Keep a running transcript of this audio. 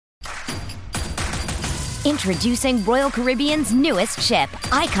Introducing Royal Caribbean's newest ship,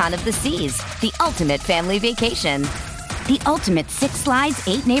 Icon of the Seas, the ultimate family vacation. The ultimate 6 slides,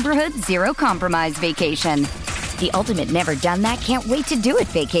 8 neighborhoods, 0 compromise vacation. The ultimate never done that, can't wait to do it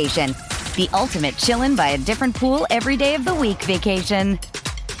vacation. The ultimate chillin' by a different pool every day of the week vacation.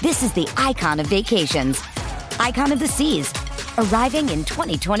 This is the Icon of vacations. Icon of the Seas, arriving in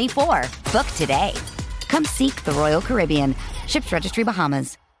 2024. Book today. Come seek the Royal Caribbean. Ships Registry,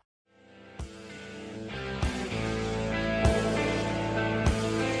 Bahamas.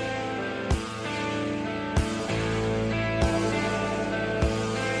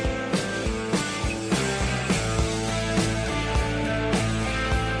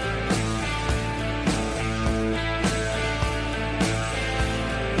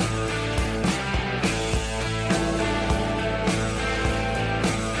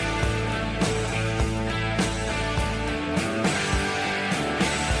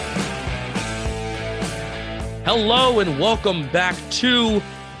 Hello and welcome back to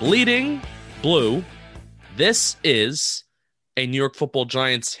Bleeding Blue. This is a New York Football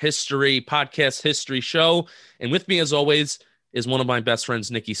Giants podcast history show. And with me, as always, is one of my best friends,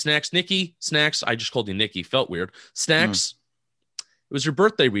 Nikki Snacks. Nikki Snacks, I just called you Nikki, felt weird. Snacks, It was your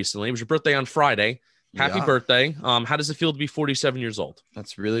birthday recently. It was your birthday on Friday. Happy birthday. How does it feel to be 47 years old?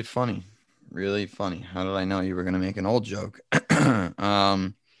 That's really funny. Really funny. How did I know you were going to make an old joke?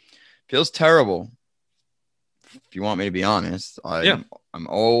 Feels terrible. If you want me to be honest, I'm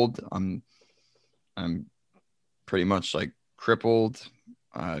old. I'm pretty much like crippled.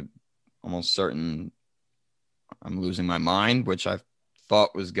 Almost certain I'm losing my mind, which I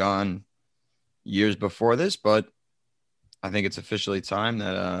thought was gone years before this, but I think it's officially time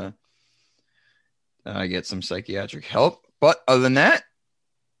that I get some psychiatric help. But other than that,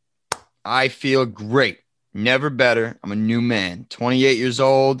 I feel great. Never better. I'm a new man. 28 years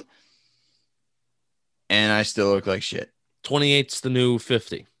old. And I still look like shit. 28's the new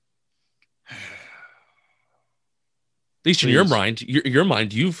 50. At least in your mind,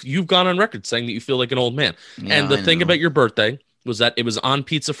 you've gone on record saying that you feel like an old man. Yeah, and the thing about your birthday was that it was on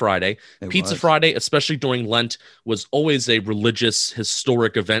Pizza Friday. Friday, especially during Lent, was always a religious,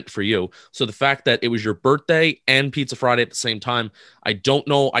 historic event for you. So the fact that it was your birthday and Pizza Friday at the same time, I don't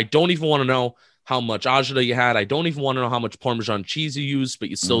know. I don't even want to know how much agita you had. I don't even want to know how much Parmesan cheese you used, but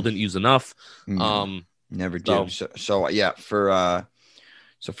you still didn't use enough. Never did. So yeah, for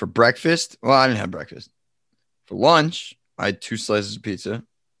breakfast, well, I didn't have breakfast. For lunch, I had 2 slices of pizza.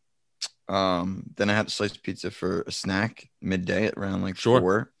 Then I had a slice of pizza for a snack midday at around like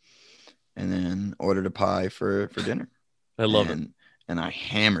 4, and then ordered a pie for dinner. I love it. And I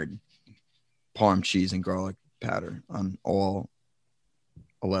hammered Parm cheese and garlic powder on all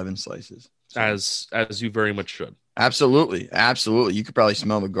 11 slices. So, as you very much should. Absolutely. You could probably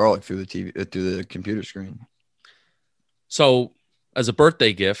smell the garlic through the TV, through the computer screen. So, as a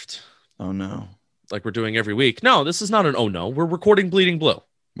birthday gift, oh no, like we're doing every week. No, this is not an oh no. We're recording Bleeding Blue.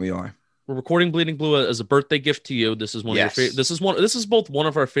 We are. We're recording Bleeding Blue as a birthday gift to you. This is one of your favorite. This is both one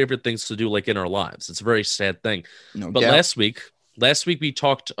of our favorite things to do, like in our lives. It's a very sad thing. No doubt. Last week we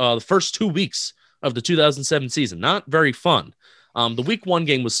talked the first 2 weeks of the 2007 season. Not very fun. The week 1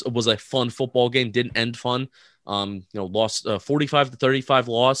 game was a fun football game. Didn't end fun. Lost 45-35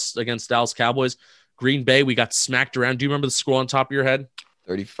 loss against Dallas Cowboys. Green Bay, we got smacked around. Do you remember the score on top of your head?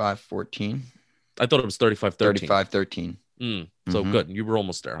 35-14. I thought it was 35-13. 35-13. So good. You were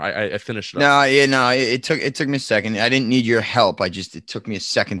almost there. I finished it up. It took me a second. I didn't need your help. It took me a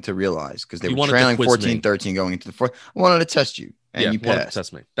second to realize because they were trailing 14-13 going into the 4th. I wanted to test you, and you passed.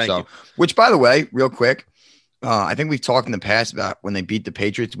 Test me. Thank you. Which, by the way, real quick, I think we've talked in the past about when they beat the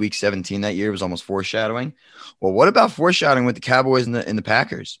Patriots week 17 that year. It was almost foreshadowing. Well, what about foreshadowing with the Cowboys and the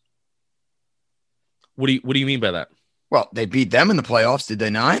Packers? What do you mean by that? Well, they beat them in the playoffs, did they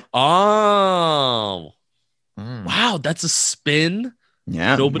not? Oh. Wow, that's a spin.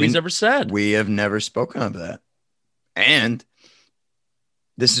 Yeah. Nobody's ever said. We have never spoken of that. And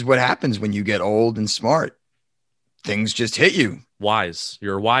this is what happens when you get old and smart. Things just hit you. Wise.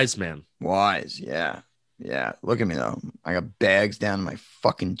 You're a wise man. Wise, yeah. Yeah, look at me though. I got bags down to my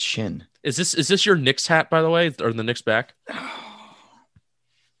fucking chin. Is this your Knicks hat, by the way, or the Knicks back?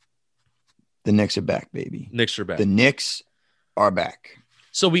 The Knicks are back, baby. Knicks are back. The Knicks are back.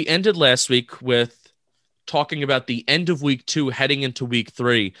 So we ended last week with talking about the end of week 2, heading into week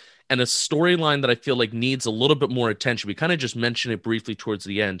 3, and a storyline that I feel like needs a little bit more attention. We kind of just mentioned it briefly towards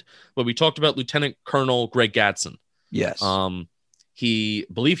the end, but we talked about Lieutenant Colonel Greg Gadsden. Yes. He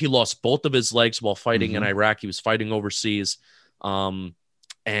lost both of his legs while fighting in Iraq. He was fighting overseas. And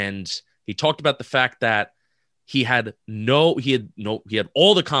he talked about the fact that he had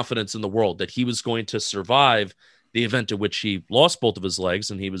all the confidence in the world that he was going to survive the event in which he lost both of his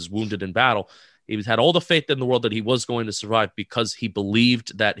legs and he was wounded in battle. He had all the faith in the world that he was going to survive because he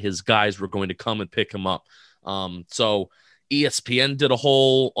believed that his guys were going to come and pick him up. So ESPN did a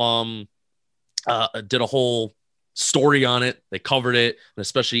whole story on it. They covered it, and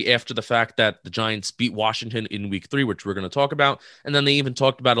especially after the fact that the Giants beat Washington in week 3, which we're going to talk about. And then they even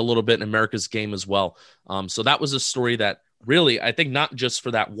talked about a little bit in America's Game as well. So that was a story that really, I think not just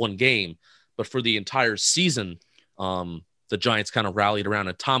for that one game, but for the entire season, the Giants kind of rallied around,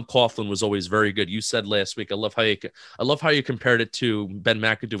 and Tom Coughlin was always very good. You said last week, I love how you compared it to Ben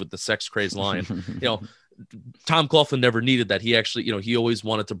McAdoo with the sex crazed lion. Tom Coughlin never needed that. He actually, he always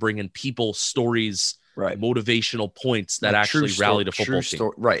wanted to bring in people, stories, right, motivational points that actually rallied a football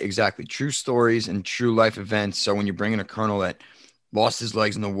team. Right, exactly. True stories and true life events. So when you bring in a colonel that lost his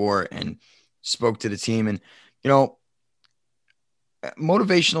legs in the war and spoke to the team, and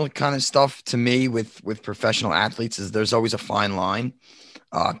motivational kind of stuff to me with professional athletes is there's always a fine line.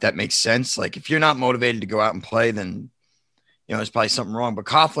 That makes sense. Like if you're not motivated to go out and play, then there's probably something wrong. But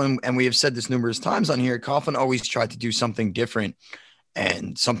Coughlin, and we have said this numerous times on here, Coughlin always tried to do something different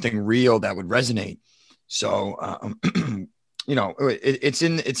and something real that would resonate. So, it's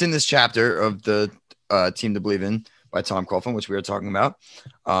in this chapter of the Team to Believe In by Tom Coughlin, which we were talking about.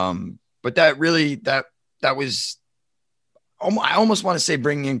 But that really, that was, I almost want to say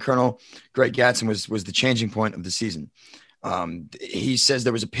bringing in Colonel Greg Gadsden was the changing point of the season. He says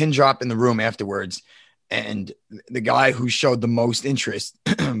there was a pin drop in the room afterwards, and the guy who showed the most interest,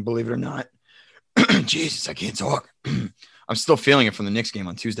 believe it or not, Jesus, I can't talk. I'm still feeling it from the Knicks game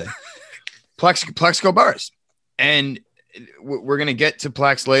on Tuesday. Plaxico Burress. And we're going to get to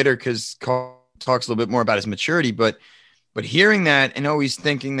Plax later because Carl talks a little bit more about his maturity, but hearing that and always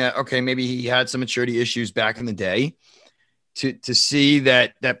thinking that, okay, maybe he had some maturity issues back in the day, to see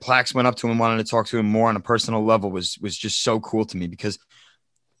that Plax went up to him and wanted to talk to him more on a personal level was just so cool to me, because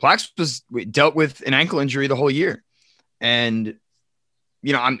Plax dealt with an ankle injury the whole year. And,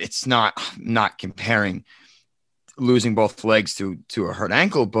 it's not comparing losing both legs to a hurt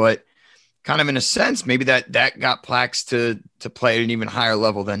ankle, but kind of in a sense, maybe that got Plax to play at an even higher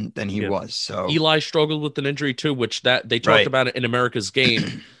level than he was. So Eli struggled with an injury too, which that they talked about it in America's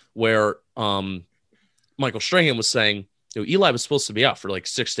Game, where Michael Strahan was saying, Eli was supposed to be out for like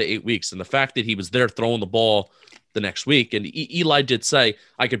 6 to 8 weeks. And the fact that he was there throwing the ball the next week, and Eli did say,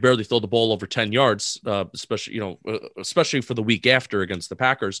 I could barely throw the ball over 10 yards, especially for the week after against the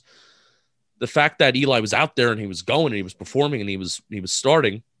Packers. The fact that Eli was out there and he was going and he was performing and he was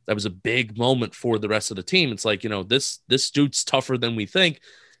starting, that was a big moment for the rest of the team. It's like, this dude's tougher than we think.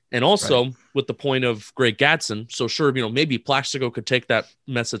 And also with the point of Greg Gadsden, so sure, maybe Plaxico could take that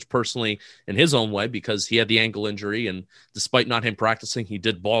message personally in his own way because he had the ankle injury, and despite not him practicing, he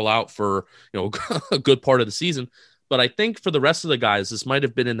did ball out for, a good part of the season. But I think for the rest of the guys, this might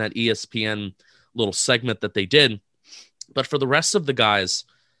have been in that ESPN little segment that they did. But for the rest of the guys,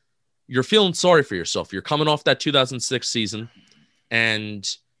 you're feeling sorry for yourself. You're coming off that 2006 season, and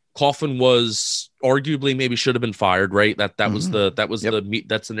Coughlin was arguably maybe should have been fired, right? That's the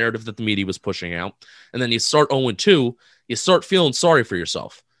narrative that the media was pushing out. And then you start 0-2, you start feeling sorry for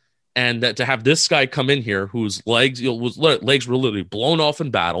yourself. And that to have this guy come in here whose legs were literally blown off in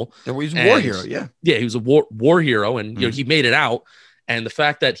battle. He was a war hero, yeah. Yeah, he was a war hero, and he made it out. And the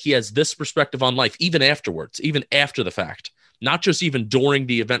fact that he has this perspective on life, even afterwards, even after the fact, not just even during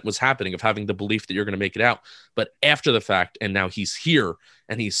the event was happening of having the belief that you're going to make it out, but after the fact. And now he's here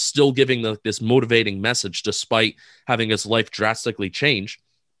and he's still giving this motivating message despite having his life drastically change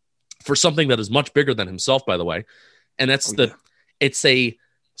for something that is much bigger than himself, by the way. And it's a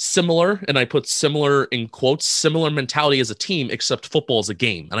similar, and I put similar in quotes, similar mentality as a team, except football is a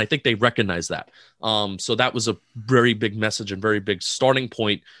game. And I think they recognize that. So that was a very big message and very big starting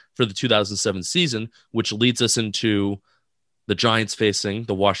point for the 2007 season, which leads us into the Giants facing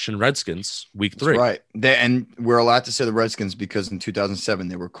the Washington Redskins week 3. That's right. And we're allowed to say the Redskins because in 2007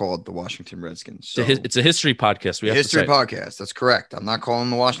 they were called the Washington Redskins. So it's a history podcast. History podcast. That's correct. I'm not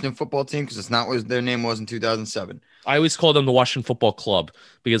calling the Washington football team because it's not what their name was in 2007. I always call them the Washington Football Club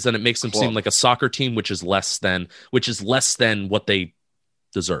because then it makes them seem like a soccer team, which is less than what they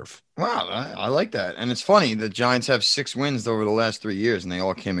deserve. Wow, I like that. And it's funny, the Giants have 6 wins over the last 3 years, and they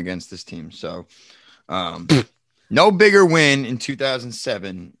all came against this team. So, no bigger win in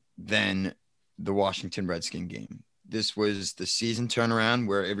 2007 than the Washington Redskin game. This was the season turnaround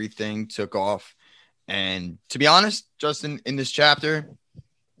where everything took off. And to be honest, Justin, in this chapter,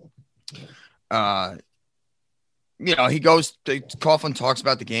 Coughlin talks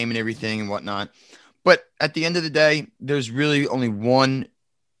about the game and everything and whatnot. But at the end of the day, there's really only one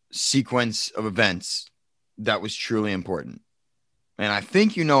sequence of events that was truly important. And I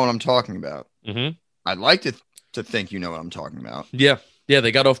think you know what I'm talking about. Mm-hmm. I'd like to think you know what I'm talking about. Yeah. Yeah,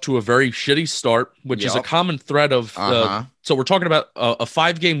 they got off to a very shitty start, which is a common thread of so we're talking about a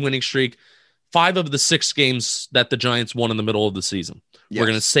 5-game winning streak, 5 of the 6 games that the Giants won in the middle of the season. Yes. We're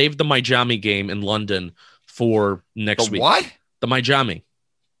going to save the Miami game in London for next week. What? The Miami.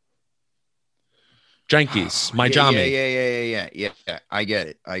 Jankies, Miami. Yeah. I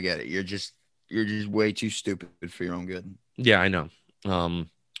get it. You're just way too stupid for your own good. Yeah, I know.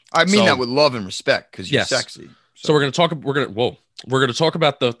 I mean that with love and respect because you're sexy. So we're going to talk. We're going to talk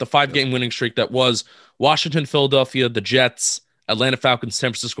about the 5-game winning streak that was Washington, Philadelphia, the Jets, Atlanta Falcons, San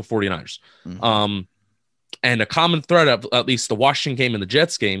Francisco 49ers. Mm-hmm. And a common thread of at least the Washington game and the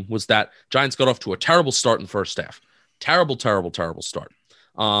Jets game was that Giants got off to a terrible start in the first half. Terrible start.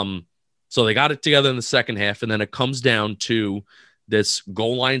 So they got it together in the second half, and then it comes down to this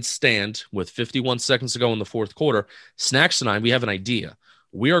goal line stand with 51 seconds to go in the fourth quarter. Snacks and I, we have an idea.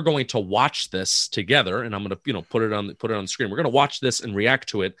 We are going to watch this together, and I'm going to, put it on the screen. We're going to watch this and react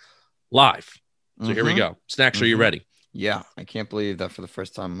to it live. So Here we go. Snacks, are you ready? Yeah, I can't believe that for the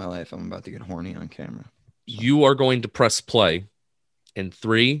first time in my life, I'm about to get horny on camera. So. You are going to press play in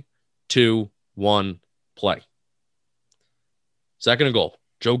 3, 2, 1, play. Second and goal,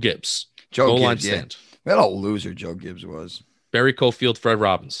 Joe Gibbs. Goal line stand. What a loser Joe Gibbs was. Barry Cofield, Fred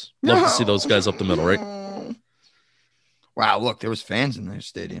Robbins. Love to see those guys up the middle, right? Wow, look, there was fans in their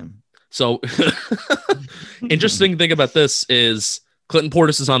stadium. So, interesting thing about this is Clinton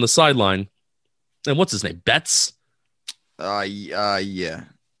Portis is on the sideline. And what's his name? Betts? Yeah.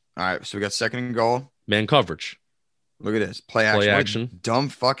 All right, so we got second and goal. Man coverage. Look at this. Play action. Dumb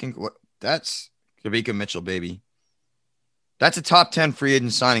fucking... That's Kavika Mitchell, baby. That's a top 10 free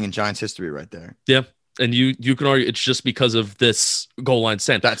agent signing in Giants history right there. Yeah. And you can argue it's just because of this goal line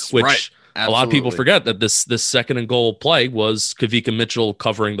stand. That's which right. A lot of people forget that this second and goal play was Kavika Mitchell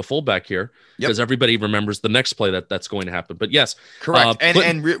covering the fullback here because everybody remembers the next play that's going to happen. But yes, correct.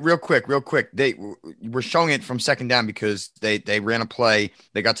 And real quick, they were showing it from second down because they ran a play.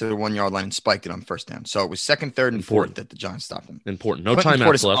 They got to the 1 yard line and spiked it on first down. So it was second, third, and fourth that the Giants stopped them. Important. No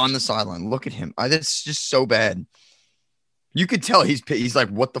timeouts left on the sideline. Look at him. That's just so bad. You could tell he's like,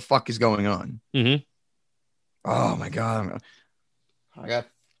 what the fuck is going on? Mm-hmm. Oh my God. I got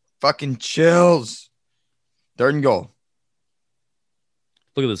fucking chills. Third and goal.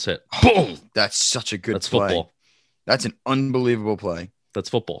 Look at this hit. Boom. That's such a good That's play. Football. That's an unbelievable play. That's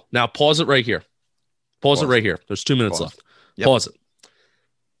football. Now pause it right here. Pause it right here. There's 2 minutes left. Yep. Pause it.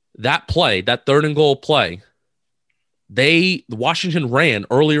 That play, that third and goal play, the Washington ran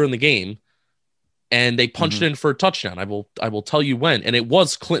earlier in the game and they punched in for a touchdown. I will tell you when. And it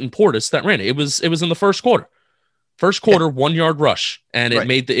was Clinton Portis that ran it. It was in the first quarter. First quarter, 1 yard rush, and it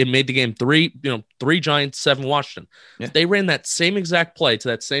made the game 3 Giants, 7 Washington. Yeah. They ran that same exact play to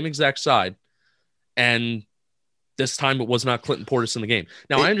that same exact side, and this time it was not Clinton Portis in the game.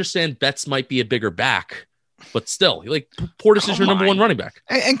 Now I understand Betts might be a bigger back, but still, Portis is your number 1 running back.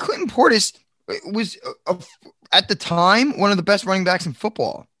 And Clinton Portis was at the time one of the best running backs in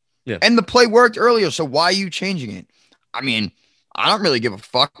football. Yeah, and the play worked earlier. So why are you changing it? I mean, I don't really give a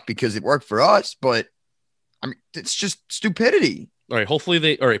fuck because it worked for us, but. I mean, it's just stupidity. All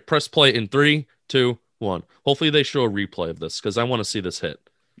right, press play in 3, 2, 1. Hopefully they show a replay of this because I want to see this hit.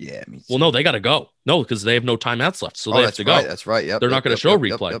 Yeah, me too. Well, no, they got to go. No, because they have no timeouts left, so they have to go. That's right. Yep. They're not going to show a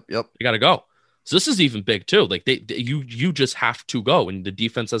replay. Yep. They got to go. So this is even big too. You just have to go, and the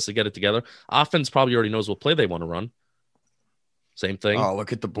defense has to get it together. Offense probably already knows what play they want to run. Same thing. Oh,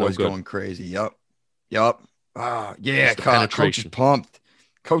 look at the boys going crazy. Yep. Ah, yeah. Coach is pumped.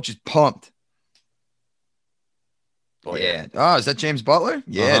 Oh, yeah. Oh, is that James Butler?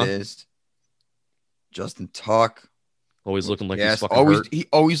 Yeah, it is. Justin Tuck. Always looking like he's fucking hurt. He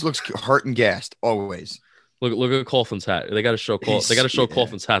always looks hurt and gassed. Always. Look at Coughlin's hat. They got to show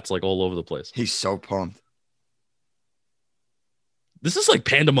Coughlin's hats all over the place. He's so pumped. This is like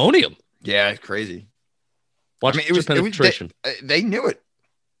pandemonium. Yeah, it's crazy. Watch penetration. They knew it.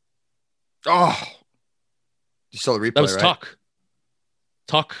 Oh. You saw the replay, that was right? Tuck.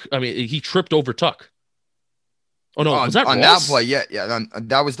 Tuck. I mean, he tripped over Tuck. Oh, no. Was that on Ross? that play? Yeah.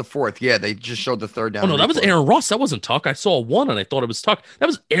 That was the fourth. Yeah, they just showed the third down. Oh, no, that was Aaron Ross. That wasn't Tuck. I saw 1, and I thought it was Tuck. That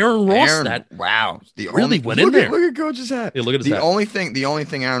was Aaron Ross. Wow. Went in there. Look at Coach's hat. Yeah, look at his hat. The only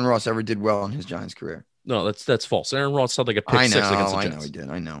thing Aaron Ross ever did well in his Giants career. No, that's false. Aaron Ross had like a pick 6 against the Jets. I know he did.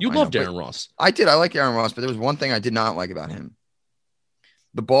 I know. You loved Aaron Ross. I did. I like Aaron Ross, but there was one thing I did not like about him.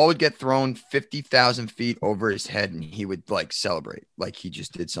 The ball would get thrown 50,000 feet over his head, and he would celebrate like he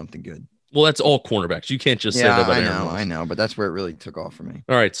just did something good. Well, that's all cornerbacks. You can't just say that about Aaron Ross. I know, but that's where it really took off for me.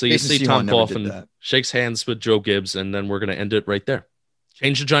 All right, so you see Tom Coughlin shakes hands with Joe Gibbs, and then we're going to end it right there.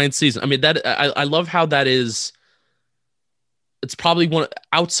 Change the Giants season. I mean, that I love how that is. It's probably one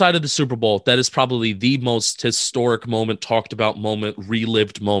outside of the Super Bowl. That is probably the most historic moment, talked about moment,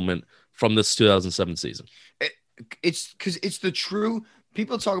 relived moment from this 2007 season. It's because it's the true.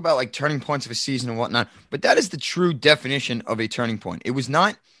 People talk about like turning points of a season and whatnot, but that is the true definition of a turning point. It was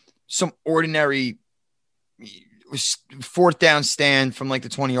not some ordinary fourth down stand from like the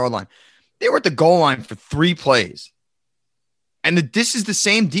 20-yard line. They were at the goal line for 3 plays. And this is the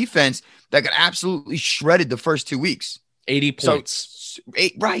same defense that got absolutely shredded the first 2 weeks. 80 points.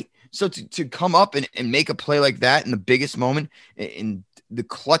 Right. So to come up and make a play like that in the biggest moment, in the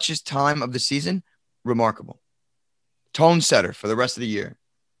clutchest time of the season, remarkable. Tone setter for the rest of the year.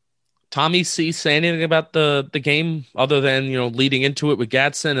 Tommy C say anything about the game other than, leading into it with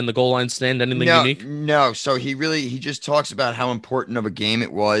Gadsden and the goal line stand, anything unique? No. So he just talks about how important of a game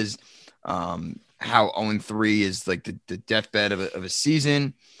it was, how 0-3 is like the deathbed of a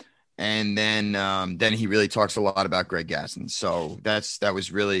season. And then he really talks a lot about Greg Gadsden. So that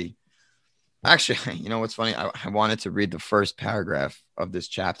was really actually, you know, what's funny? I wanted to read the first paragraph of this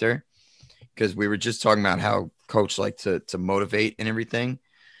chapter because we were just talking about how coach liked to motivate and everything.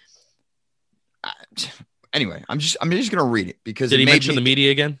 Anyway, I'm just going to read it because did he mention the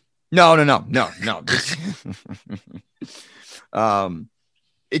media again? No.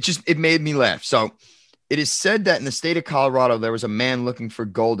 It made me laugh. So it is said that in the state of Colorado, there was a man looking for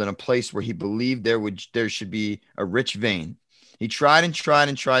gold in a place where he believed there should be a rich vein. He tried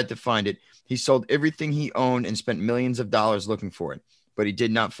to find it. He sold everything he owned and spent millions of dollars looking for it, but he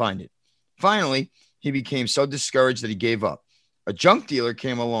did not find it. Finally, he became so discouraged that he gave up. A junk dealer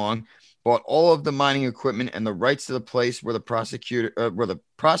came along, bought all of the mining equipment and the rights to the place where the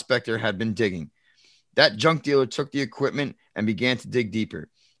prospector had been digging. That junk dealer took the equipment and began to dig deeper.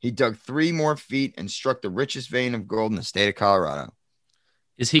 He dug 3 more feet and struck the richest vein of gold in the state of Colorado.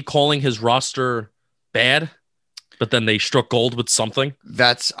 Is he calling his roster bad, but then they struck gold with something?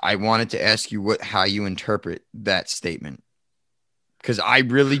 I wanted to ask you how you interpret that statement, because I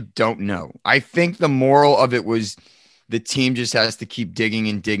really don't know. I think the moral of it was the team just has to keep digging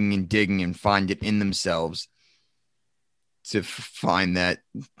and digging and digging and find it in themselves to find that.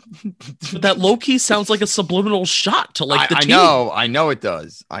 But that low-key sounds like a subliminal shot to the team. I know it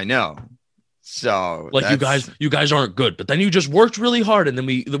does. I know. So you guys aren't good, but then you just worked really hard and then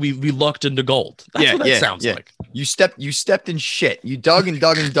we lucked into gold. That's what that sounds like. You stepped in shit. You dug and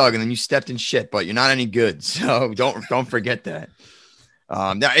dug and dug and then you stepped in shit, but you're not any good. So don't forget that.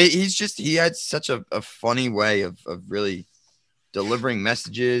 He had such a funny way of really delivering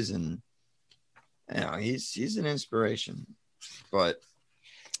messages, and he's an inspiration. But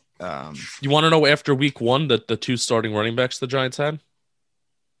you want to know after week 1 that the 2 starting running backs the Giants had?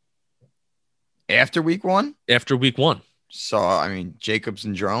 After week 1? After week 1. So Jacobs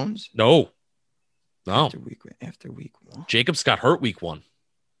and Jones? No. After week 1. Jacobs got hurt week 1.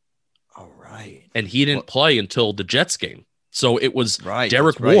 All right. And he didn't play until the Jets game. So it was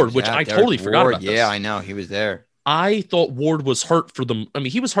Derek Ward, which I totally forgot about. Yeah, I know. He was there. I thought Ward was hurt for the –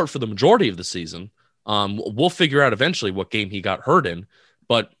 he was hurt for the majority of the season. We'll figure out eventually what game he got hurt in.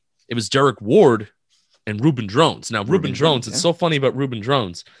 But it was Derek Ward and Reuben Drones. Now, Reuben Drones, it's so funny about Reuben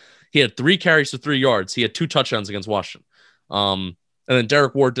Drones. He had 3 carries for 3 yards. He had 2 touchdowns against Washington. And then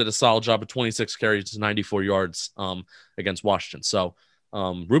Derek Ward did a solid job of 26 carries to 94 yards against Washington. So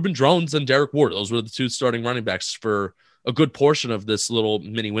Reuben Drones and Derek Ward, those were the 2 starting running backs for – a good portion of this little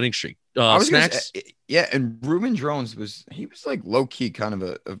mini winning streak. Snacks. And Reuben Drones was like low key kind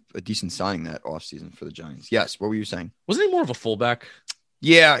of a decent signing that offseason for the Giants. Yes. What were you saying? Wasn't he more of a fullback?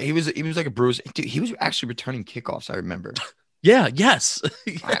 Yeah, he was like a bruise. Dude, he was actually returning kickoffs. I remember. Yeah. Yes.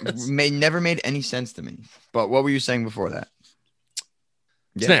 Never made any sense to me. But what were you saying before that?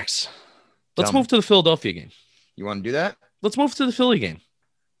 Yeah. Snacks. Let's move to the Philadelphia game. You want to do that? Let's move to the Philly game.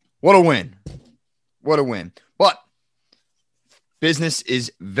 What a win. But business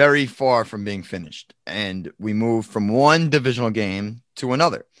is very far from being finished, and we move from one divisional game to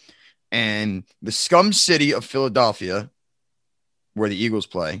another. And the scum city of Philadelphia, where the Eagles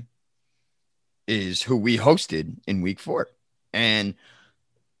play, is who we hosted in week 4. And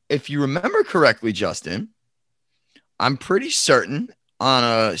if you remember correctly, Justin, I'm pretty certain on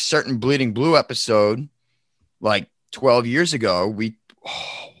a certain Bleeding Blue episode, like 12 years ago,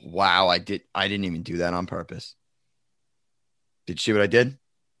 I didn't even do that on purpose. Did you see what I did?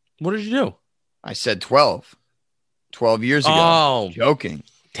 What did you do? I said 12 years ago. Oh, joking.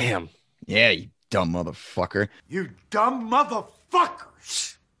 Damn. Yeah, you dumb motherfucker. You dumb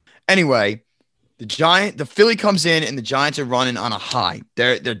motherfuckers. Anyway, the Philly comes in and the Giants are running on a high.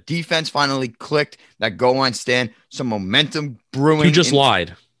 Their defense finally clicked. That goal line stand, some momentum brewing. You just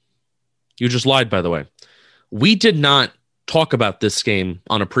lied. You just lied, by the way. We did not talk about this game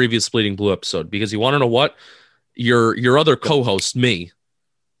on a previous Bleeding Blue episode because you want to know what? Your other co-host, me,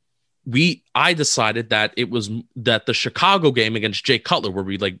 I decided that it was that the Chicago game against Jay Cutler, where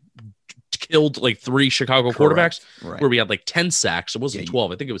we like killed like 3 Chicago quarterbacks, where we had like 10 sacks. It wasn't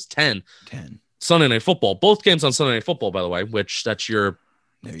 12. I think it was 10. Sunday Night Football. Both games on Sunday Night Football, by the way, which it's your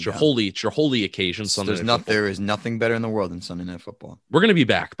holy occasion. Sunday Night There is nothing better in the world than Sunday Night Football. We're gonna be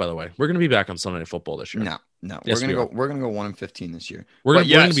back, by the way. We're gonna be back on Sunday Night Football this year. No. Yes, we're gonna go 1-15 this year. We're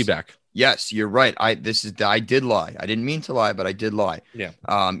gonna be back. Yes, you're right. I did lie. I didn't mean to lie, but I did lie. Yeah.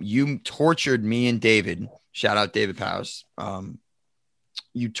 You tortured me and David. Shout out David Powers.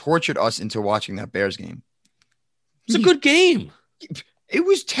 You tortured us into watching that Bears game. It's a good game. It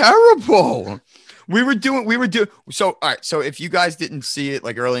was terrible. We were doing so. All right. So if you guys didn't see it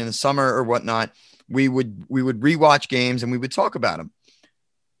like early in the summer or whatnot, we would rewatch games and we would talk about them.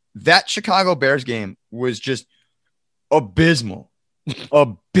 That Chicago Bears game was just abysmal,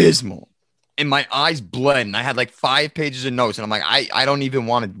 and my eyes bled. And I had like 5 pages of notes, and I'm like, I don't even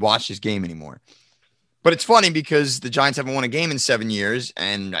want to watch this game anymore. But it's funny because the Giants haven't won a game in 7 years,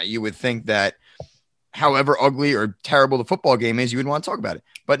 and you would think that however ugly or terrible the football game is, you would want to talk about it.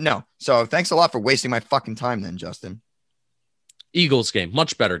 But no. So thanks a lot for wasting my fucking time then, Justin. Eagles game,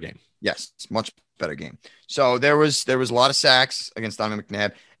 much better game. Yes, much better game. So there was a lot of sacks against Donovan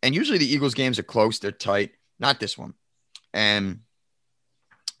McNabb, and usually the Eagles games are close, they're tight. Not this one. And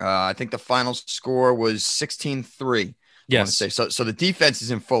I think the final score was 16-3. Yes. So the defense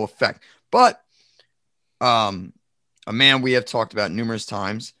is in full effect. But a man we have talked about numerous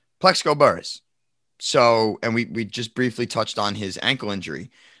times, Plexico Burress. So, and we just briefly touched on his ankle injury,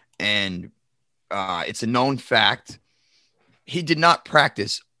 and it's a known fact. He did not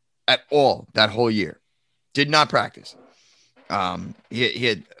practice at all that whole year. Did not practice. He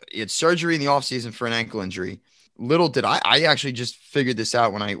had surgery in the offseason for an ankle injury. Little did I actually just figured this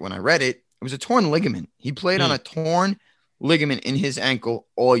out when I read it. It was a torn ligament. He played on a torn ligament in his ankle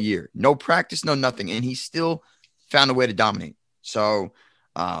all year. No practice, no nothing, and he still found a way to dominate. So,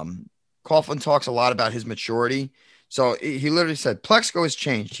 Coughlin talks a lot about his maturity. So he literally said, Plexico has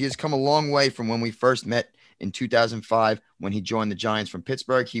changed. He has come a long way from when we first met in 2005 when he joined the Giants from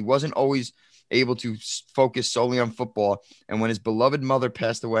Pittsburgh. He wasn't always able to focus solely on football. And when his beloved mother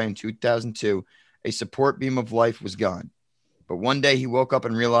passed away in 2002, a support beam of life was gone. But one day he woke up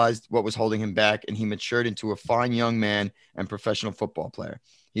and realized what was holding him back, and he matured into a fine young man and professional football player.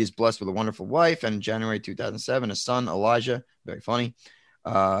 He is blessed with a wonderful wife, and in January 2007, a son, Elijah, very funny.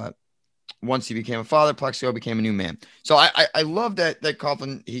 Once he became a father, Plexico became a new man. So I love that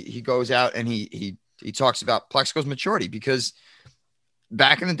Coughlin, he goes out and he talks about Plexico's maturity, because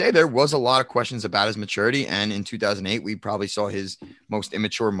back in the day, there was a lot of questions about his maturity. And in 2008, we probably saw his most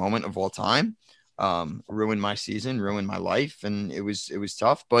immature moment of all time. Ruined my season, ruined my life. And it was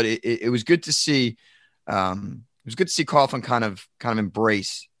tough, but it was good to see. It was good to see Coughlin kind of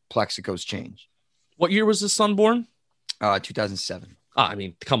embrace Plexico's change. What year was his son born? 2007. I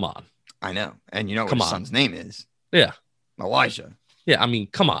mean, come on. I know. And you know what his son's name is? Yeah. Elijah. Yeah. I mean,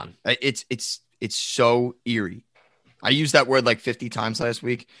 come on. It's so eerie. I used that word like 50 times last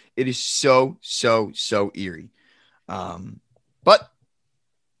week. It is so eerie. But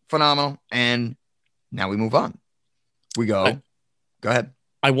phenomenal. And now we move on. We go. Go ahead.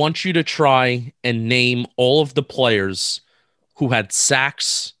 I want you to try and name all of the players who had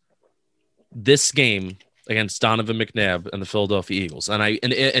sacks this game against Donovan McNabb and the Philadelphia Eagles. And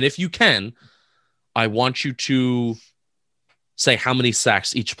if you can, I want you to say how many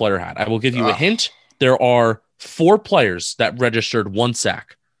sacks each player had. I will give you a hint. There are 4 players that registered 1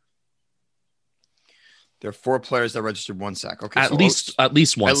 sack. There are 4 players that registered 1 sack. Okay. At least one. At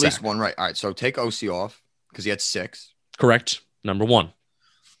least one, right. All right. So take OC off because he had 6. Correct. Number 1.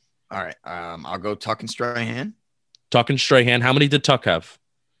 All right. I'll go Tuck and Strahan. Tuck and Strahan. How many did Tuck have?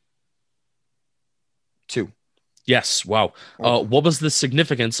 2. Yes. Wow. What was the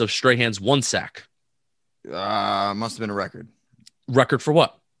significance of Strahan's 1 sack? Must have been a record. Record for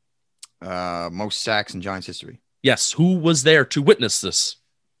what? Most sacks in Giants history. Yes. Who was there to witness this?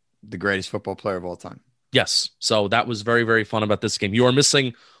 The greatest football player of all time. Yes. So that was very, very fun about this game. You are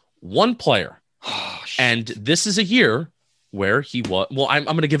missing 1 player. And this is a year where he was. Well, I'm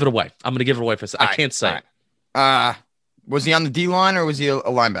going to give it away. I'm going to give it away for a second. I can't say. Right. Was he on the D line or was he a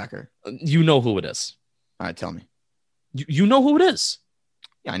linebacker? You know who it is. All right, tell me. You know who it is.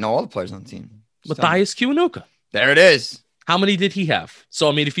 Yeah, I know all the players on the team. Matthias Kiwanuka. There it is. How many did he have? So,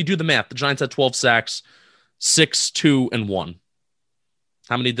 I mean, if you do the math, the Giants had 12 sacks, 6, 2, and 1.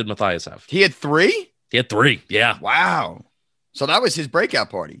 How many did Matthias have? He had 3? He had 3, yeah. Wow. So that was his breakout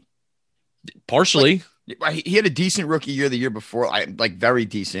party. Partially. Like, he had a decent rookie year the year before, like very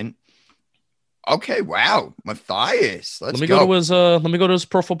decent. Okay, wow. Matthias. Let me go to his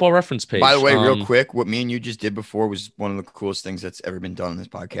Pro Football Reference page. By the way, real quick, what me and you just did before was one of the coolest things that's ever been done on this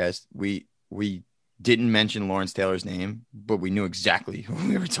podcast. We didn't mention Lawrence Taylor's name, but we knew exactly who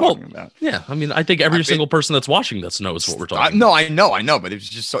we were talking about. Yeah, I mean, I think every single person that's watching this knows what we're talking about. No, I know, but it's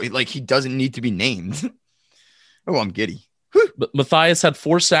just so like he doesn't need to be named. Oh, I'm giddy. But Matthias had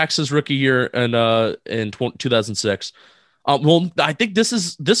 4 sacks his rookie year in 2006. Well, I think this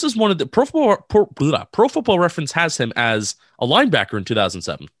is one of the Pro Football Reference has him as a linebacker in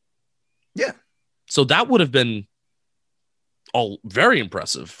 2007. Yeah, so that would have been all very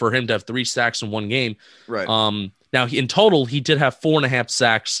impressive for him to have 3 sacks in one game. Right. Now in total he did have 4.5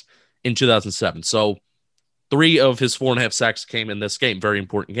 sacks in 2007. So 3 of his 4.5 sacks came in this game, very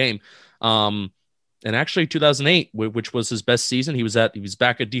important game. And actually 2008, which was his best season, he was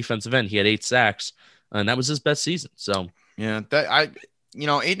back at defensive end. He had 8 sacks, and that was his best season. So yeah,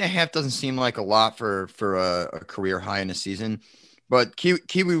 8.5 doesn't seem like a lot for a career high in a season, but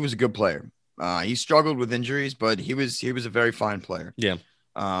Kiwi was a good player. He struggled with injuries, but he was a very fine player. Yeah.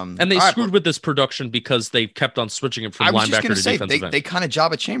 And they screwed with this production because they kept on switching him from linebacker to defensive end. They kind of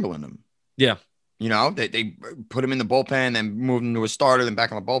Jabba Chamberlain him. Yeah. They put him in the bullpen, then moved him to a starter, then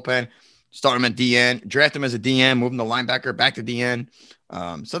back on the bullpen. Start him at DN, draft him as a DN, move him to linebacker, back to DN.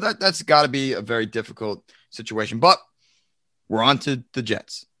 So that's got to be a very difficult situation. But we're on to the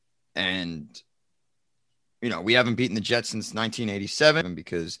Jets. And, we haven't beaten the Jets since 1987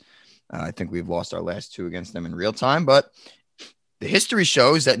 because I think we've lost our last 2 against them in real time. But the history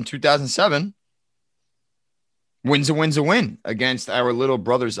shows that in 2007, win's a win against our little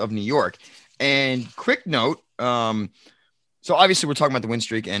brothers of New York. And quick note, so obviously we're talking about the win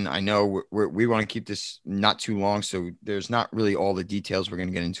streak, and I know we want to keep this not too long, so there's not really all the details we're going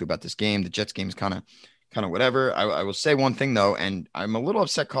to get into about this game. The Jets game is kind of whatever. I will say one thing though, and I'm a little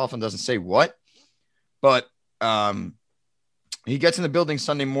upset Coughlin doesn't say what, but he gets in the building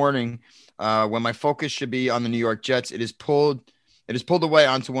Sunday morning when my focus should be on the New York Jets. It is pulled away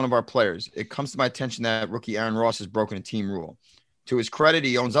onto one of our players. It comes to my attention that rookie Aaron Ross has broken a team rule. To his credit,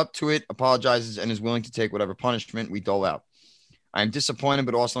 he owns up to it, apologizes, and is willing to take whatever punishment we dole out. I am disappointed,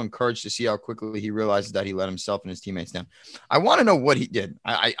 but also encouraged to see how quickly he realizes that he let himself and his teammates down. I want to know what he did.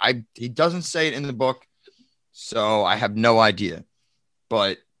 He doesn't say it in the book, so I have no idea.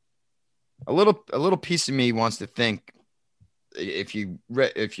 But a little piece of me wants to think, if you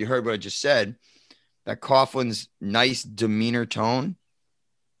heard what I just said, that Coughlin's nice demeanor tone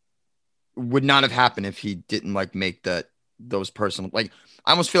would not have happened if he didn't make those personal, I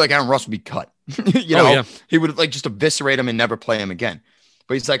almost feel like Aaron Ross would be cut. He would just eviscerate him and never play him again.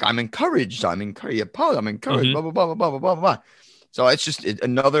 But he's like, I'm encouraged. Blah, blah, blah, blah, blah, blah, blah. So it's just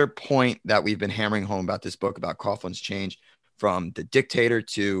another point that we've been hammering home about this book, about Coughlin's change from the dictator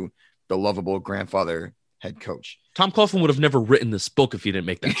to the lovable grandfather head coach. Tom Coughlin would have never written this book if he didn't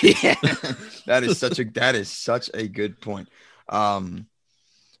make that. Yeah, that is such a good point.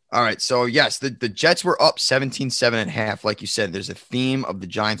 All right, so yes, the Jets were up 17-7.5. Like you said, there's a theme of the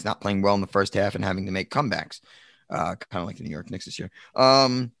Giants not playing well in the first half and having to make comebacks, kind of like the New York Knicks this year.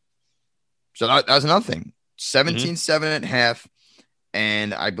 So that was another thing, 17-7.5,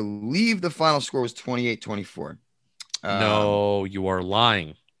 and I believe the final score was 28-24. No, you are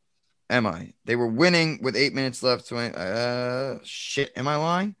lying. Am I? They were winning with 8 minutes left. Shit, am I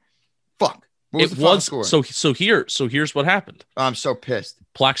lying? Fuck. It was so here's what happened. I'm so pissed.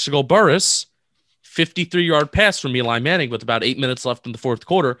 Plaxico Burress, 53-yard pass from Eli Manning with about 8 minutes left in the fourth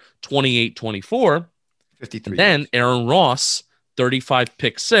quarter, 28-24. 53. Then Aaron Ross, 35-yard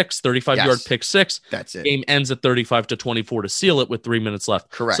pick six. That's it. Game ends at 35-24 to seal it with 3 minutes left.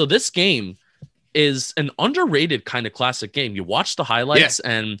 Correct. So this game is an underrated kind of classic game. You watch the highlights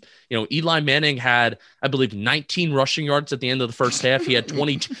and, Eli Manning had, I believe, 19 rushing yards at the end of the first half. He had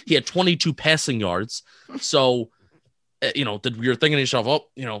 22 passing yards. So, you're thinking to yourself,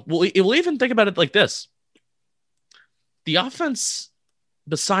 we'll even think about it like this. The offense,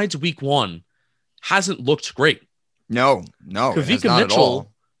 besides week 1, hasn't looked great. No.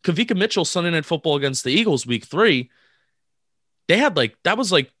 Kavika Mitchell, Sunday Night Football against the Eagles, week 3, they had that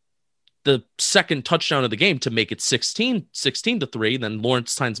was the second touchdown of the game to make it 16-3. Then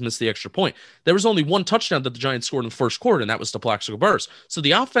Lawrence Tynes missed the extra point. There was only one touchdown that the Giants scored in the first quarter, and that was to Plaxico Burress. So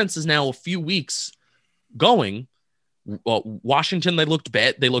the offense is now a few weeks going, Washington, they looked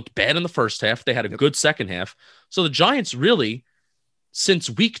bad. They looked bad in the first half. They had a good second half. So the Giants really, since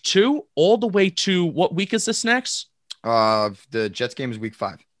week 2 all the way to what week is this next? The Jets game is week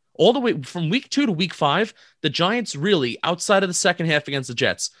 5. All the way from week 2 to week 5, the Giants really, outside of the second half against the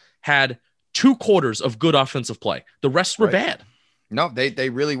Jets, had 2 quarters of good offensive play. The rest were bad. No, they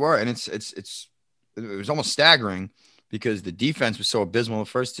really were. And it was almost staggering because the defense was so abysmal in the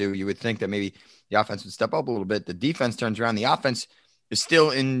first 2. You would think that maybe the offense would step up a little bit. The defense turns around. The offense is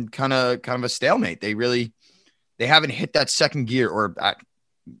still in kind of a stalemate. They haven't hit that second gear or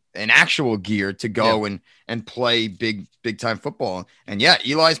an actual gear to go and play big time football. And yeah,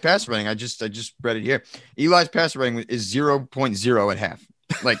 Eli's passer rating, I just read it here. Eli's passer rating is 0.0 at half.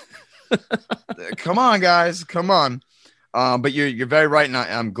 Like, come on, guys, come on. But you're very right, and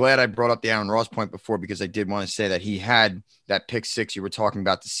I'm glad I brought up the Aaron Ross point before because I did want to say that he had that pick 6 you were talking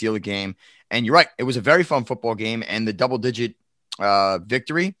about to seal the game. And you're right, it was a very fun football game, and the double-digit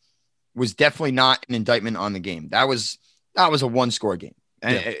victory was definitely not an indictment on the game. That was a 1-score game,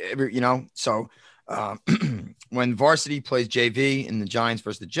 and so when varsity plays JV in the Giants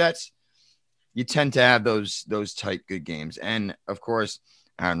versus the Jets, you tend to have those tight good games. And of course,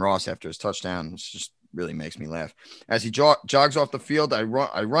 Aaron Ross after his touchdown just really makes me laugh. As he jogs off the field, I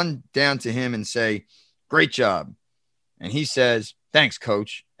run down to him and say, "Great job," and he says, "Thanks,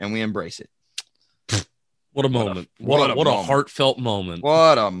 coach," and we embrace it. What a moment. What a heartfelt moment.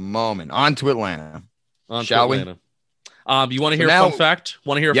 What a moment. On to Atlanta. Shall we? You want to hear a fun fact?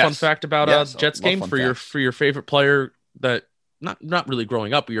 Want to hear a fun fact about Jets game for your favorite player that not really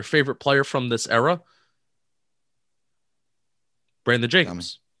growing up, but your favorite player from this era? Brandon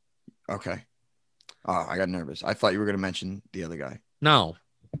Jacobs. Okay. Oh, I got nervous. I thought you were going to mention the other guy. No.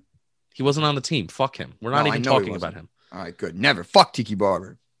 He wasn't on the team. Fuck him. We're not even talking about him. All right, good. Never. Fuck Tiki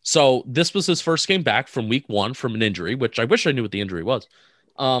Barber. So this was his first game back from week 1 from an injury, which I wish I knew what the injury was.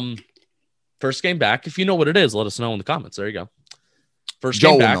 First game back. If you know what it is, let us know in the comments. There you go. First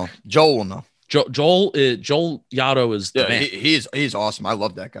game back. Joel will know. Joel Yotto is the man. He's awesome. I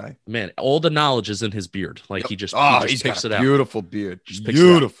love that guy. Man, all the knowledge is in his beard. Like he just he's picks got it a out. Beautiful beard.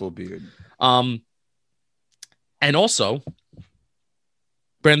 Beautiful beard. And also,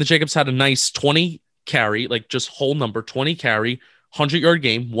 Brandon Jacobs had a nice 20 carry, like just whole number, 20 carry, 100-yard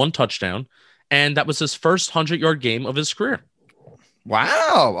game, 1 touchdown. And that was his first 100-yard game of his career.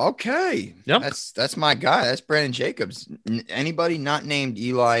 Wow. Okay. Yep. That's my guy. That's Brandon Jacobs. Anybody not named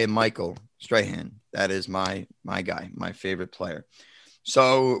Eli and Michael Strahan. That is my guy, my favorite player.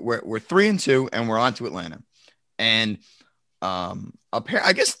 So we're 3-2 and we're on to Atlanta. And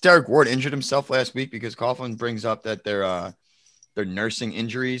I guess Derek Ward injured himself last week because Coughlin brings up that they're nursing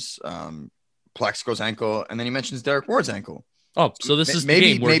injuries. Plexico's ankle, and then he mentions Derek Ward's ankle. Oh, so this is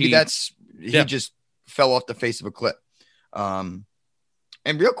maybe the game where he just fell off the face of a cliff. And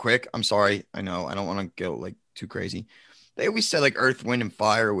real quick, I'm sorry, I know I don't want to go like too crazy. They always said like Earth, Wind, and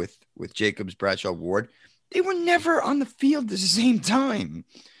Fire with Jacobs, Bradshaw, Ward. They were never on the field at the same time.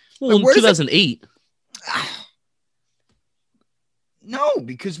 Well, in 2008. No,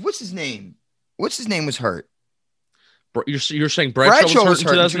 because what's his name? What's his name was hurt. You're saying Bradshaw was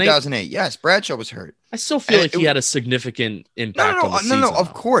hurt in 2008? Yes, Bradshaw was hurt. I still feel like he had a significant impact on the season. No,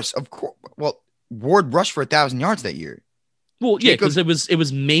 of course. Well, Ward rushed for 1,000 yards that year. Well, yeah, because it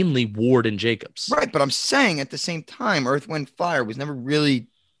was mainly Ward and Jacobs. Right, but I'm saying at the same time, Earth, Wind, Fire was never really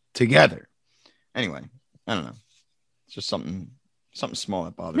together. Anyway, I don't know. It's just something small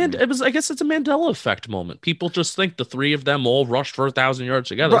that bothered me. I guess it's a Mandela effect moment. People just think the 3 of them all rushed for 1,000 yards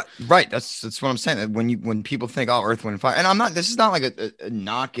together. Right. That's what I'm saying. When people think, oh, Earth, Wind, Fire, and I'm not. This is not like a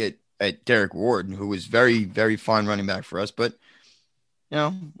knock at Derek Ward, who was very, very fine running back for us, but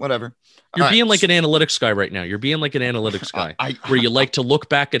whatever. You're being like an analytics guy right now. You're being like an analytics guy where you like to look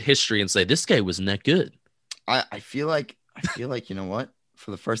back at history and say, this guy wasn't that good. I feel like, you know what?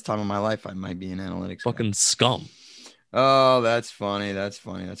 For the first time in my life, I might be an analytics fucking guy. Scum. Oh, that's funny.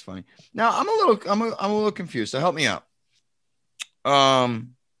 Now I'm a little confused. So help me out.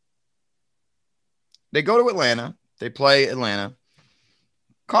 They go to Atlanta. They play Atlanta.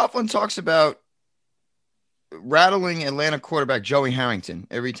 Coughlin talks about rattling Atlanta quarterback Joey Harrington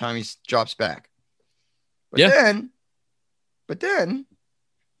every time he drops back. But then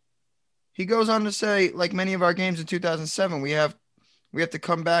he goes on to say, like many of our games in 2007, we have to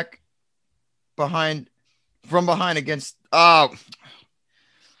come back from behind against. Oh,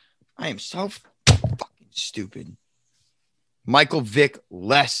 I am so fucking stupid. Michael Vick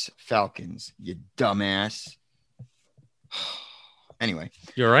less Falcons, you dumbass. Anyway,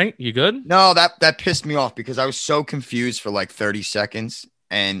 you're right. You good? No, that pissed me off because I was so confused for like 30 seconds,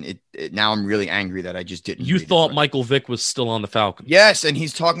 And now I'm really angry that I just didn't. You thought Michael Vick was still on the Falcons? Yes, and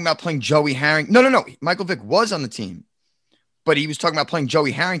he's talking about playing Joey Harrington. No. Michael Vick was on the team, but he was talking about playing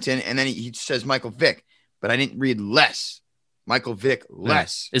Joey Harrington, and then he says Michael Vick. But I didn't read less. Michael Vick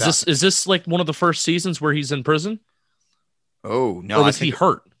less. Yeah. Is this like one of the first seasons where he's in prison? Oh no! Or was he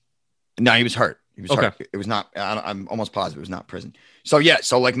hurt? No, he was hurt. He was hurt. It was not. I'm almost positive it was not prison. So yeah.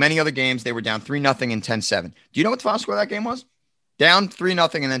 So like many other games, they were down 3-0 and 10-7. Do you know what the final score of that game was? Down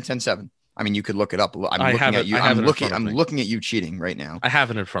 3-0 and then 10-7. I mean, you could look it up. I'm looking at you. I'm looking at you cheating right now. I have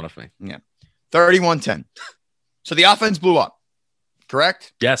it in front of me. Yeah. 31-10. So the offense blew up.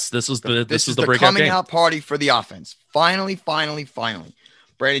 Correct? Yes, this was the coming out party for the offense. Finally.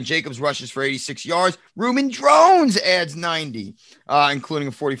 Brandon Jacobs rushes for 86 yards. Ruben Drones adds 90, including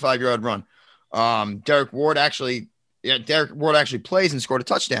a 45-yard run. Derek Ward actually plays and scored a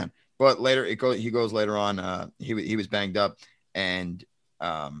touchdown, but later he goes later on. He was banged up, and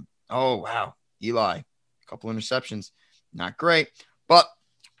Eli, a couple interceptions, not great, but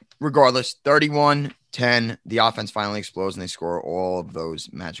regardless, 31-10, the offense finally explodes and they score all of those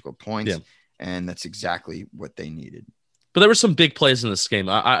magical points, and that's exactly what they needed. But there were some big plays in this game.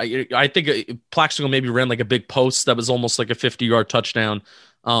 I think Plaxico maybe ran like a big post that was almost like a 50-yard touchdown.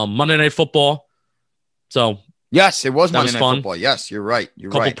 Monday Night Football. So yes, it was Monday Night Football. Yes, you're right. A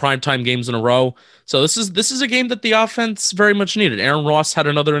couple primetime games in a row. So this is a game that the offense very much needed. Aaron Ross had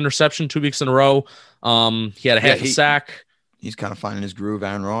another interception 2 weeks in a row. He had a sack. He's kind of finding his groove.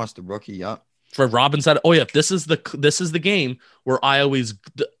 Aaron Ross, the rookie. Yep. Fred Robbins said, this is the game where I always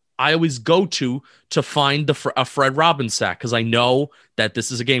go to find a Fred Robbins sack, because I know that this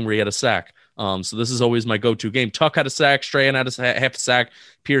is a game where he had a sack. So this is always my go-to game. Tuck had a sack, Strahan had half a sack,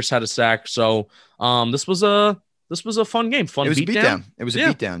 Pierce had a sack. So this was a fun game. It was a beatdown. It was a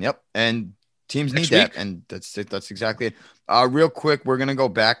beatdown. Yep. And teams need that, and that's it. That's exactly it. Real quick, we're gonna go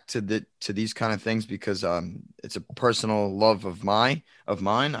back to these kind of things because it's a personal love of mine.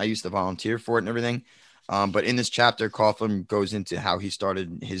 I used to volunteer for it and everything. But in this chapter, Coughlin goes into how he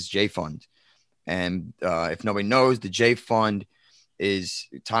started his J Fund. And if nobody knows, the J Fund is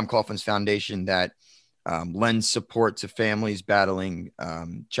Tom Coughlin's foundation that lends support to families battling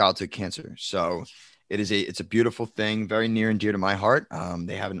childhood cancer. So it's a beautiful thing, very near and dear to my heart.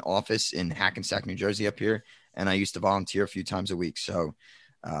 They have an office in Hackensack, New Jersey up here, and I used to volunteer a few times a week. So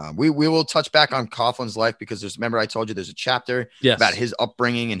we will touch back on Coughlin's life because remember I told you there's a chapter about his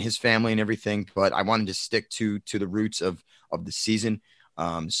upbringing and his family and everything, but I wanted to stick to the roots of the season.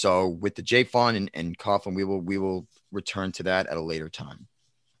 So with the J Fund and Coughlin, we will return to that at a later time.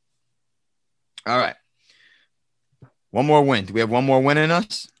 All right. One more win. Do we have one more win in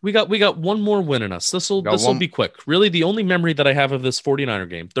us? We got one more win in us. This will be quick. Really, the only memory that I have of this 49er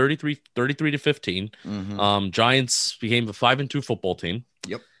game, 33-15. Mm-hmm. Giants became a 5-2 football team.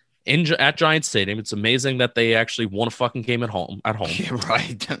 Yep. At Giants Stadium. It's amazing that they actually won a fucking game at home. Yeah,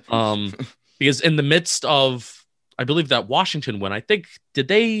 right. Because in the midst of, I believe that Washington win, I think,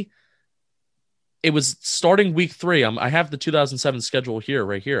 it was starting week 3. I have the 2007 schedule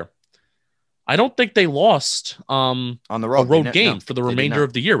right here. I don't think they lost on the road, a road game for the remainder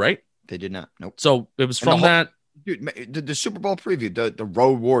of the year, right? They did not. Nope. So it was from that. Dude, the Super Bowl preview, the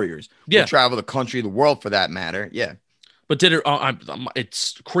Road Warriors. Yeah. Travel the country, the world for that matter. Yeah. But did it?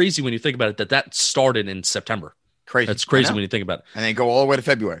 It's crazy when you think about it that started in September. Crazy. That's crazy when you think about it. And they go all the way to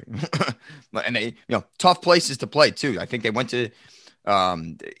February. And they, tough places to play too. I think they went to,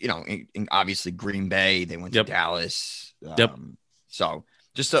 obviously Green Bay. They went to Dallas. So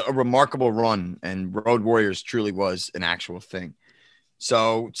just a remarkable run, and Road Warriors truly was an actual thing.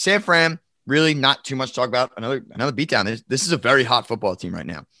 So San Fran, really not too much to talk about. Another beatdown. This is a very hot football team right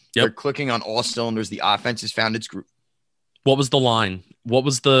now. Yep. They're clicking on all cylinders. The offense has found its group. What was the line? What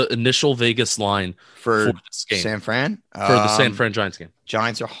was the initial Vegas line for this game? San Fran? For the San Fran Giants game.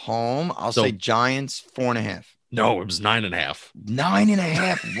 Giants are home. I'll say Giants 4.5. No, it was 9.5.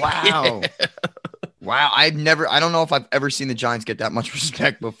 9.5. Wow. Yeah. Wow. I don't know if I've ever seen the Giants get that much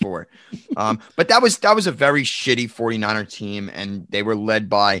respect before. But that was a very shitty 49er team, and they were led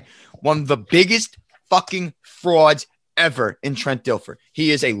by one of the biggest fucking frauds ever in Trent Dilfer.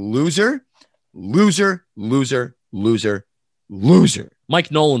 He is a loser. Mike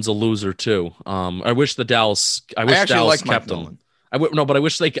Nolan's a loser too. I wish Dallas kept him. But I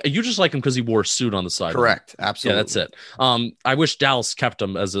wish you just like him because he wore a suit on the side. Correct. Absolutely. Yeah, that's it. I wish Dallas kept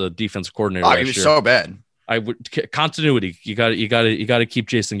him as a defensive coordinator. He was so bad. I would continuity. You got to keep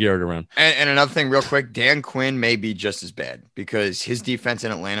Jason Garrett around. And another thing, real quick, Dan Quinn may be just as bad because his defense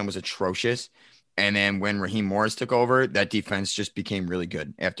in Atlanta was atrocious. And then when Raheem Morris took over, that defense just became really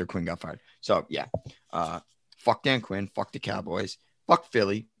good after Quinn got fired. So yeah, fuck Dan Quinn, fuck the Cowboys. fuck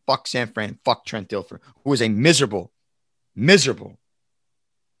Philly, fuck San Fran, fuck Trent Dilfer, who is a miserable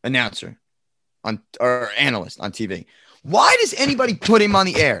announcer or analyst on TV. Why does anybody put him on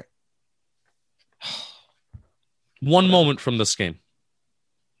the air? One moment from this game.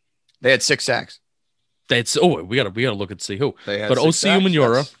 They had 6 sacks. We gotta look and see who. But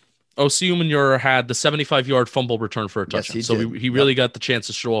Osi Umenyiora had the 75-yard fumble return for a touchdown. Yes, he really got the chance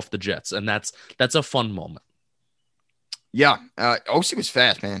to show off the Jets, and that's a fun moment. Yeah, Osi was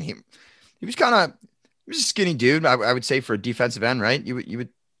fast, man. He was a skinny dude. I would say for a defensive end, right? You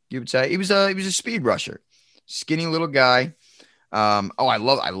would say he was a speed rusher, skinny little guy. I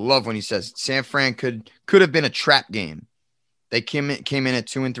love when he says San Fran could have been a trap game. They came in at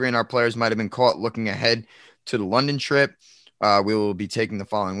 2-3, and our players might have been caught looking ahead to the London trip. We will be taking the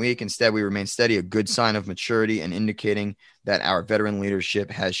following week. Instead, we remain steady, a good sign of maturity and indicating that our veteran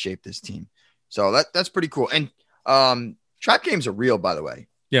leadership has shaped this team. So that's pretty cool. And trap games are real, by the way.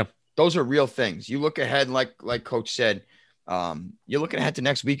 Yeah, those are real things. You look ahead, like Coach said, you're looking ahead to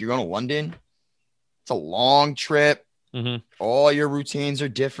next week. You're going to London. It's a long trip. Mm-hmm. All your routines are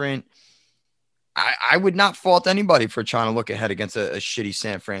different. I would not fault anybody for trying to look ahead against a shitty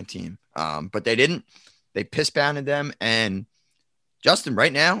San Fran team. But they didn't. They piss-pounded them. And Justin,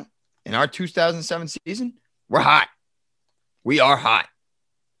 right now, in our 2007 season, we're hot. We are hot.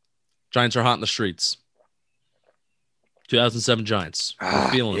 Giants are hot in the streets. 2007 Giants. We're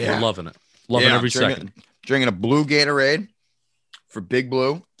feeling it. We're loving it. Every second. Drinking a blue Gatorade for Big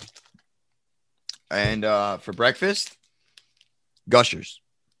Blue. And for breakfast, Gushers.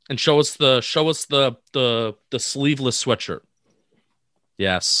 And show us the sleeveless sweatshirt.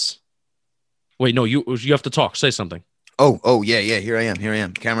 Yes. Wait, no, you have to talk. Say something. Oh, yeah. Here I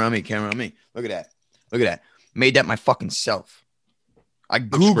am. Camera on me. Look at that. Made that my fucking self. I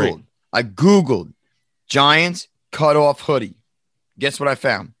Googled Giants cutoff hoodie. Guess what I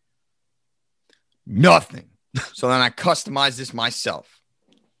found? Nothing. So then I customized this myself.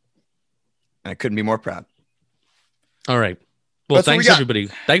 And I couldn't be more proud. All right. Well, thanks everybody.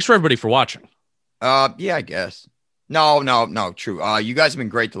 Thanks for everybody for watching. Yeah, I guess. No, true. You guys have been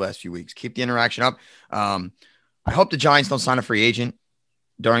great the last few weeks. Keep the interaction up. I hope the Giants don't sign a free agent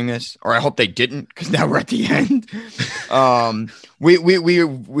during this, or I hope they didn't, because now we're at the end.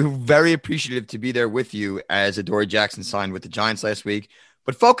 We're very appreciative to be there with you as Adoree Jackson signed with the Giants last week,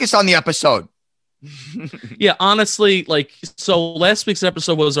 but focus on the episode. Yeah, honestly, so last week's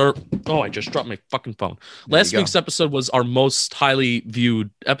episode was I just dropped my fucking phone. Last week's episode was our most highly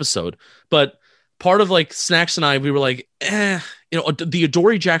viewed episode, but part of Snacks and I, we were like, the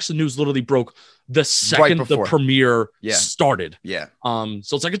Adoree Jackson news literally broke the second the premiere started. Yeah.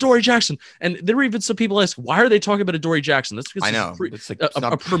 So it's Adoree Jackson. And there were even some people ask, why are they talking about Adoree Jackson? That's because I know.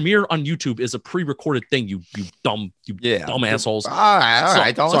 A premiere on YouTube is a pre-recorded thing, you dumb assholes. All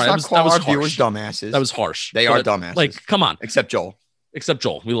right. Let's not call our viewers dumbasses. That was harsh. They are dumbasses. Come on. Except Joel.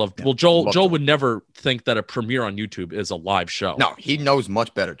 We love Joel would never think that a premiere on YouTube is a live show. No, he knows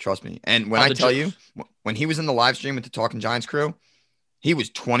much better, trust me. And when I tell you, when he was in the live stream with the Talking Giants crew, he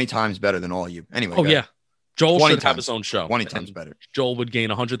was 20 times better than all of you. Anyway. Oh, yeah. Joel should have his own show. 20 times better. Joel would gain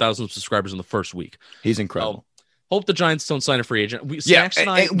 100,000 subscribers in the first week. He's incredible. Hope the Giants don't sign a free agent. We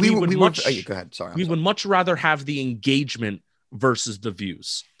would much rather have the engagement versus the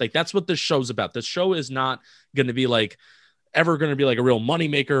views. That's what this show's about. This show is not going to be ever going to be a real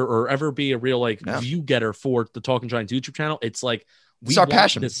moneymaker or ever be a real view getter for the Talking Giants YouTube channel. It's it's our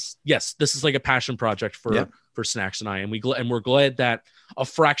passion. This is a passion project for Snacks and I, and we're glad that a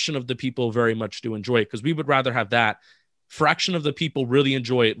fraction of the people very much do enjoy it, because we would rather have that fraction of the people really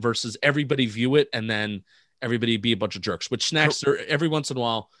enjoy it versus everybody view it and then everybody be a bunch of jerks. Which Snacks are every once in a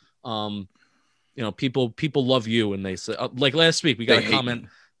while. People love you, and they say last week we got a comment.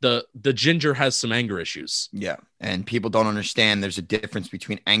 The ginger has some anger issues. Yeah, and people don't understand there's a difference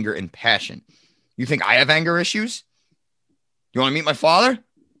between anger and passion. You think I have anger issues? You want to meet my father?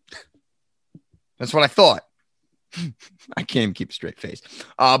 That's what I thought. I can't even keep a straight face.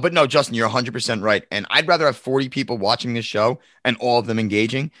 But no, Justin, you're 100% right. And I'd rather have 40 people watching this show and all of them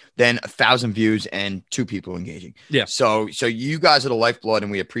engaging than 1,000 views and 2 people engaging. Yeah. So you guys are the lifeblood,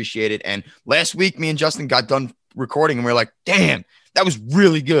 and we appreciate it. And last week, me and Justin got done recording, and we were like, damn, that was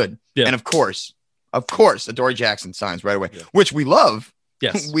really good. Yeah. And of course, Adoree Jackson signs right away, which we love.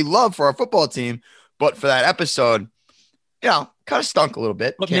 Yes. We love for our football team. But for that episode, kind of stunk a little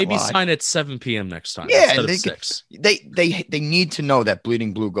bit. But maybe sign at 7 p.m. next time. Yeah, instead of 6. They need to know that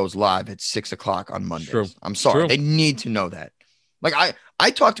Bleeding Blue goes live at 6 o'clock on Mondays. True. I'm sorry. True. They need to know that. I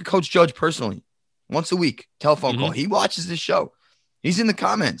talk to Coach Judge personally once a week, telephone call. He watches this show. He's in the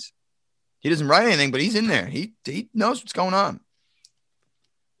comments. He doesn't write anything, but he's in there. He knows what's going on.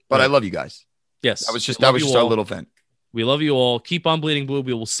 But I love you guys. Yes. That was just our little vent. We love you all. Keep on bleeding blue.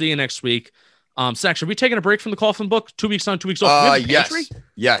 We will see you next week. Zach, are we taking a break from the Coughlin book? 2 weeks on, 2 weeks off.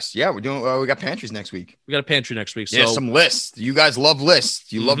 Yes. Yeah, we're doing. We got pantries next week. We got a pantry next week. So. Yeah, some lists. You guys love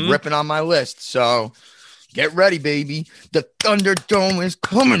lists. You love ripping on my list. So get ready, baby. The Thunderdome is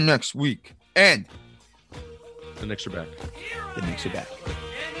coming next week. And the Knicks are back. The Knicks are back.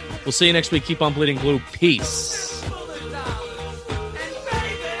 We'll see you next week. Keep on bleeding blue. Peace.